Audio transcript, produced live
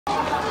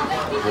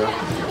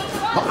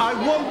But I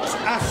won't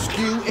ask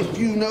you if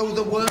you know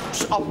the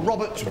works of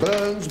Robert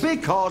Burns,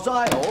 because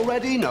I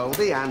already know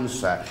the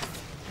answer.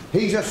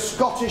 He's a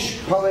Scottish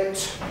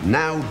poet,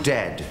 now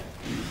dead.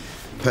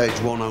 Page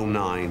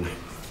 109.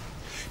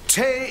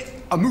 Te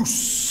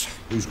Amus.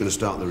 Who's going to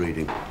start the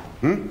reading?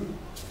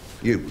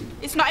 You.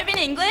 It's not even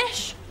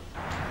English.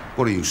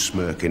 What are you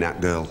smirking at,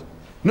 girl?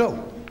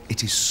 No,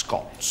 it is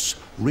Scots.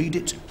 Read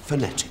it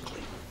phonetically.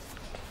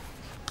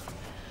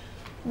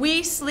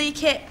 We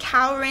sleek it,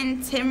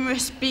 cowering,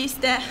 timorous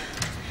beaster.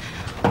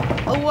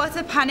 Oh, what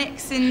a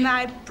panic's in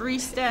thy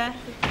breaster.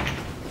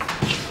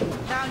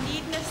 Thou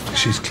needn't.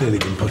 She's clearly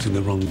been put in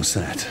the wrong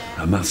set.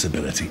 Her maths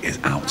ability is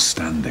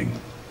outstanding.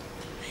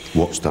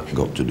 What's that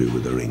got to do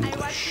with her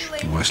English?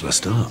 Where shall I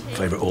start?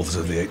 Favourite authors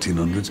of the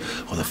 1800s,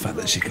 or the fact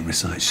that she can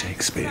recite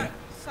Shakespeare?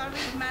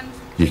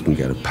 You can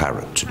get a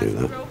parrot to do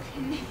that.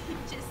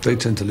 They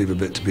tend to leave a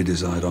bit to be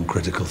desired on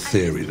critical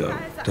theory, though,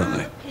 don't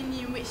they?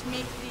 Which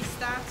make thee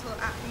startle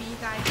at me,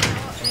 thy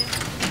daughter,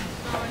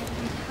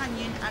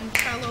 companion and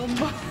fellow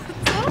mortal.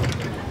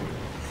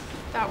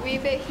 That wee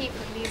bit heap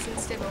of leaves and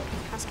stibble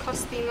has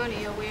cost thee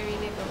money a weary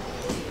nibble.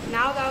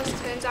 Now thou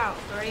turns out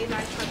for aye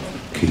thy trouble.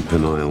 Keep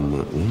an eye on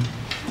that one.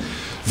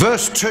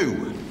 Verse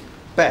 2.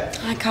 Beth.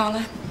 Hi,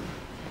 Karla.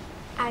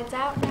 I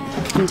doubt now.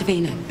 I'm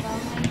Davina.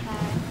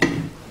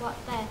 What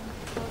then?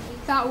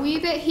 That wee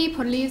bit heap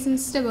of leaves and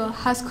stibble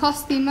has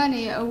cost thee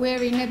money a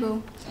weary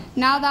nibble.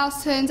 Now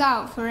thou's turned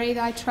out for aye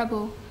thy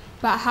trouble,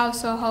 but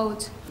house or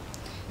hold.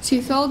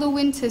 To thaw the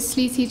winter's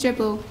sleety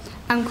dribble,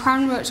 and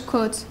cranruch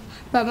could,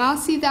 but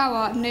mousy thou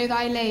art, know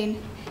thy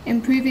lane.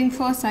 Improving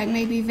foresight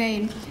may be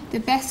vain. The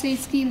best laid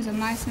schemes of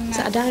mice and men. Is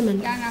that a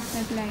diamond? Gang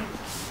after blade.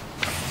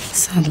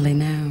 Sadly,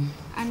 no.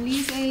 And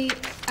leaves a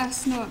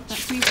snort but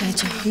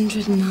Page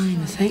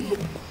 109, I think.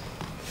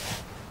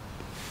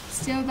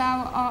 Still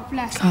thou art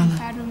blessed Karla. and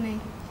fed with me.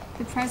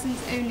 The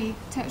presents only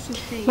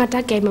toucheth thee. My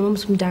dad gave my mum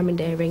some diamond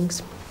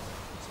earrings.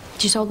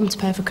 She sold them to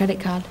pay for a credit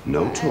card.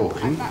 No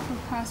talking.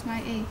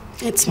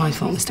 It's my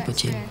fault, Mr.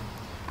 Budgen.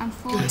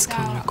 Ask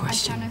Karla a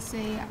question.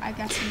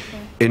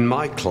 In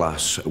my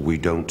class, we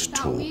don't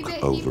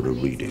talk over a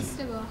reading.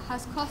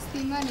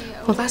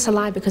 Well, that's a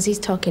lie because he's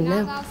talking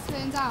now.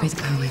 Read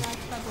the poem.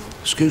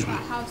 Excuse me.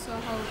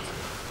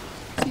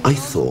 I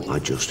thought I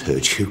just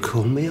heard you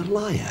call me a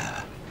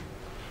liar.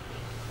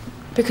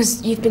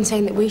 Because you've been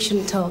saying that we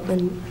shouldn't talk,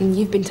 and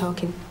you've been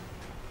talking.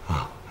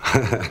 Oh,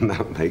 and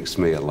that makes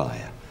me a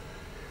liar.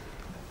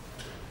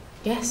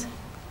 Yes.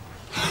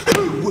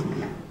 Who,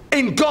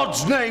 in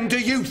God's name, do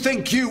you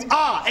think you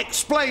are?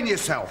 Explain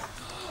yourself.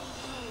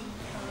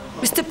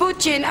 Mr.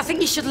 Budgen, I think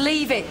you should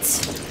leave it.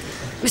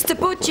 Mr.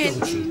 Budgen.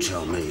 Don't you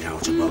tell me how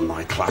to run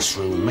my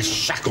classroom, Miss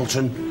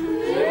Shackleton.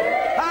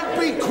 And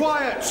be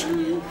quiet.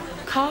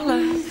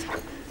 Karla.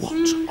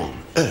 What on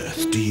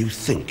earth do you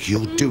think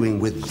you're doing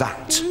with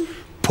that?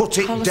 Put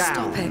it Karla,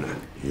 down. stop it.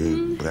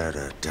 You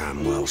better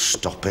damn well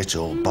stop it,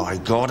 or by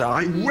God,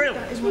 I will.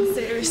 That is one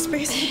serious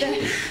space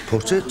today.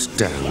 Put it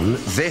down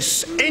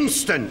this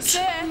instant.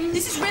 Sir,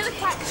 this is really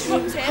quite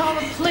disruptive.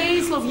 Karla,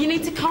 please, love, you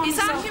need to calm It's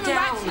our yourself human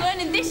right to learn,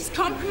 and this is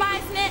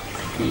compromising it.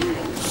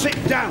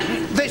 Sit down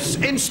this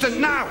instant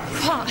now.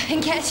 What?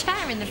 And get a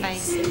chair in the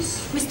face.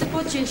 Mr.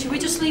 Budgen, should we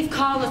just leave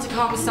Karla to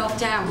calm herself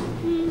down?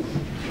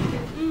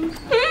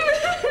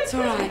 It's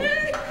all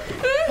right.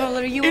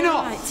 Karla, are you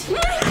all right?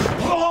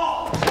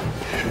 Oh!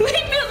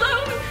 Leave me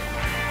alone.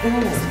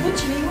 Mr.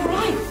 Budgen, are you all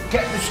right?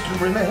 Get Mr.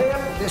 Rimmer here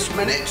this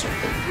minute.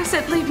 I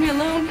said leave me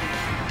alone.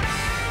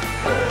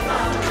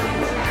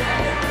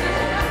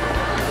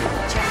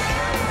 Jack,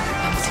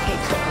 I'm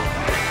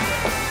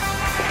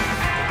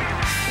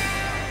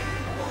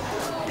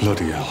sick.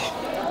 Bloody hell.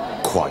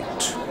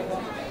 Quite.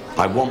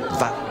 I want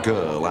that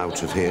girl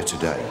out of here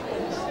today.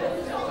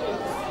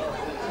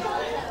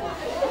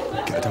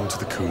 Get her down to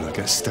the cooler,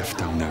 get Steph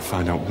down there,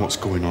 find out what's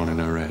going on in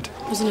her head.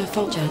 It wasn't her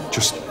fault, Jack.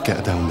 Just get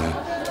her down there.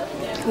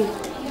 Come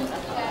on.